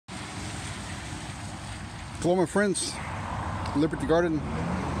Hello my friends, Liberty Garden,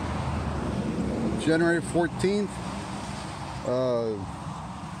 January 14th,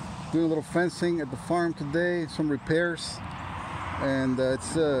 doing a little fencing at the farm today, some repairs, and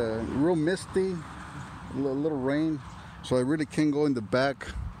it's real misty, a little rain, so I really can't go in the back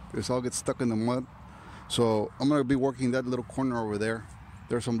because I'll get stuck in the mud. So I'm going to be working that little corner over there.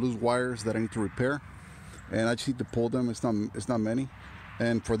 There's some loose wires that I need to repair, and I just need to pull them. It's not many.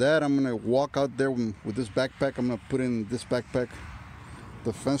 And for that, I'm gonna walk out there with this backpack. I'm gonna put in this backpack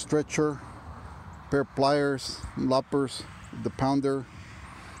the fence stretcher, pair of pliers, loppers, the pounder.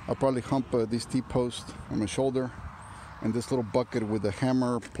 I'll probably hump these T-posts on my shoulder, and this little bucket with the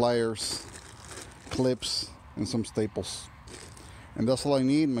hammer, pliers, clips, and some staples. And that's all I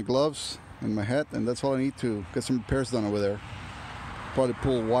need, my gloves and my hat, and that's all I need to get some repairs done over there. Probably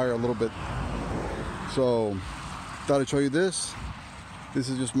pull wire a little bit. So, thought I'd show you this. This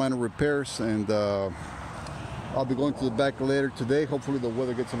is just minor repairs, and I'll be going to the back later today. Hopefully the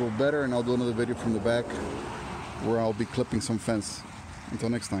weather gets a little better, and I'll do another video from the back where I'll be clipping some fence. Until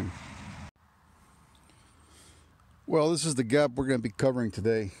next time. Well, this is the gap we're going to be covering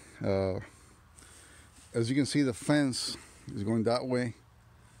today. As you can see, the fence is going that way,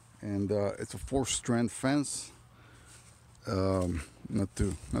 and it's a 4-strand fence. Not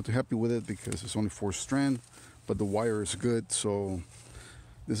too happy with it because it's only 4-strand, but the wire is good, so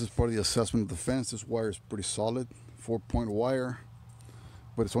this is part of the assessment of the fence. This wire is pretty solid, 4-point wire,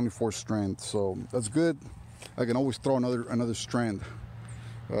 but it's only 4-strand, so that's good. I can always throw another strand.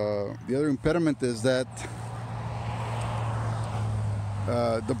 The other impediment is that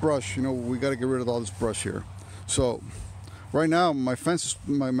the brush. You know, we got to get rid of all this brush here. So right now, my fence,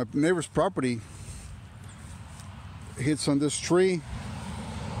 my neighbor's property hits on this tree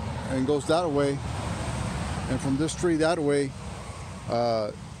and goes that way, and from this tree that way.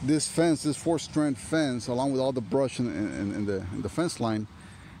 This fence, this 4-strand fence, along with all the brush in the fence line,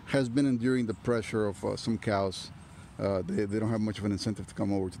 has been enduring the pressure of some cows. They don't have much of an incentive to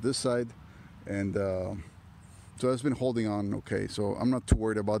come over to this side, and so it's been holding on okay. So I'm not too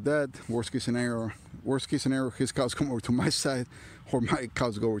worried about that. Worst case scenario, his cows come over to my side, or my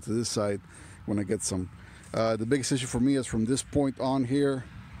cows go over to this side when I get some. The biggest issue for me is from this point on here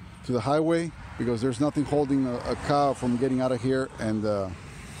to the highway, because there's nothing holding a cow from getting out of here and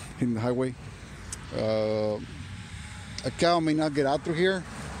hitting the highway. A cow may not get out through here,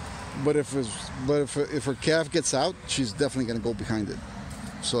 but if her calf gets out, she's definitely going to go behind it.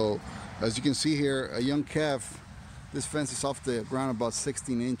 So as you can see here, a young calf, this fence is off the ground about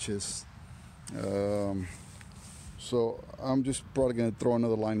 16 inches. So I'm just probably going to throw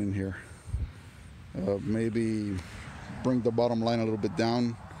another line in here. Maybe bring the bottom line a little bit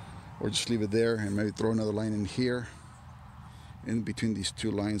down, or just leave it there, and maybe throw another line in here, in between these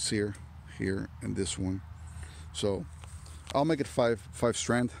two lines here, and this one. So I'll make it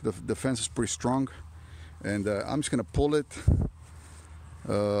 5-strand. The fence is pretty strong, and I'm just gonna pull it,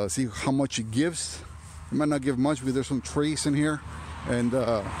 see how much it gives. It might not give much because there's some trees in here, and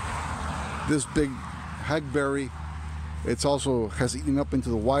this big hackberry, it's also has eaten up into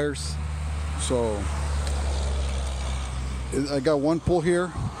the wires. So I got one pull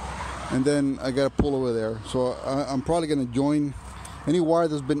here, and then I got a pull over there. So I'm probably going to join any wire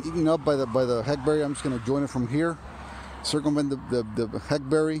that's been eaten up by the hackberry. I'm just going to join it from here, circumvent the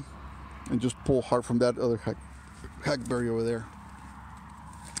hackberry, and just pull hard from that other hackberry over there.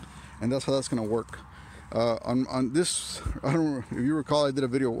 And that's how that's going to work. On this, I don't know if you recall, I did a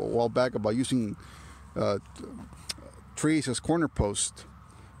video a while back about using trees as corner posts.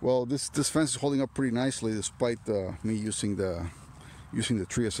 Well, this fence is holding up pretty nicely despite me using the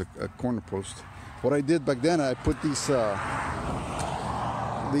tree as a corner post. What I did back then, I put these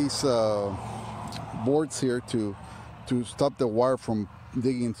boards here to stop the wire from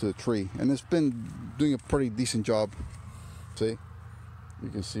digging into the tree, and it's been doing a pretty decent job. See, you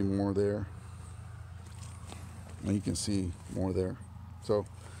can see more there, and you can see more there. So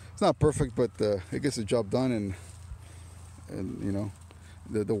it's not perfect, but it gets the job done, and you know.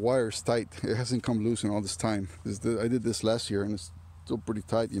 The wire is tight. It hasn't come loose in all this time. I did this last year, and it's still pretty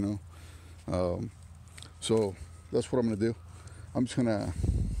tight, you know. So that's what I'm gonna do. I'm just gonna,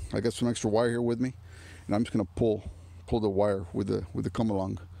 I got some extra wire here with me, and I'm just gonna pull the wire with the come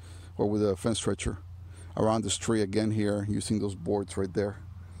along, or with a fence stretcher, around this tree again here, using those boards right there,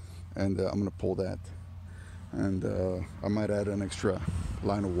 and I'm gonna pull that, and I might add an extra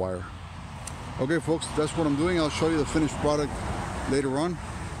line of wire. Okay, folks, that's what I'm doing. I'll show you the finished product later on.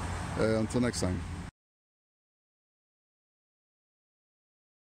 Until next time.